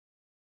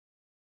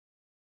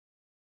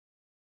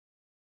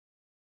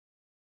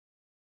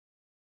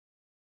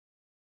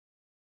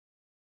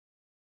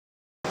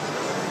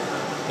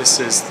This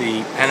is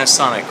the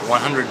Panasonic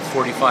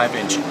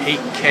 145-inch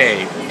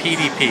 8K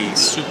PDP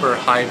Super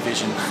High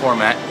Vision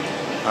format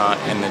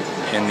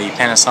in the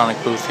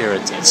Panasonic booth here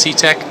at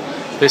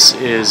CEATEC. This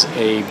is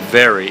a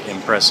very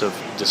impressive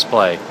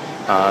display.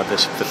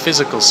 The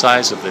physical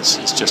size of this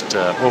is just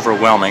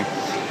overwhelming.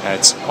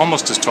 It's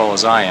almost as tall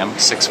as I am,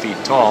 6 feet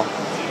tall,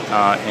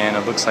 and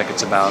it looks like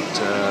it's about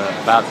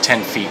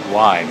 10 feet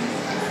wide.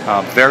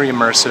 Very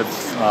immersive.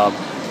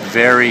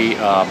 Very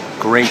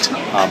great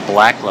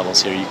black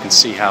levels here. You can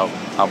see how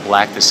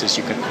black this is.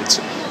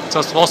 It's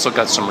also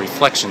got some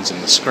reflections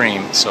in the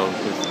screen, so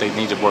they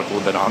need to work a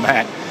little bit on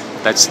that.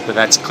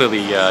 That's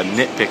clearly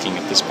nitpicking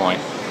at this point.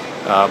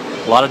 A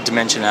lot of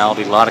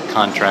dimensionality, a lot of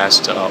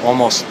contrast,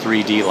 almost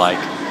 3D-like,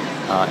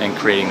 and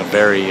creating a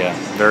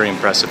very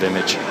impressive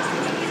image.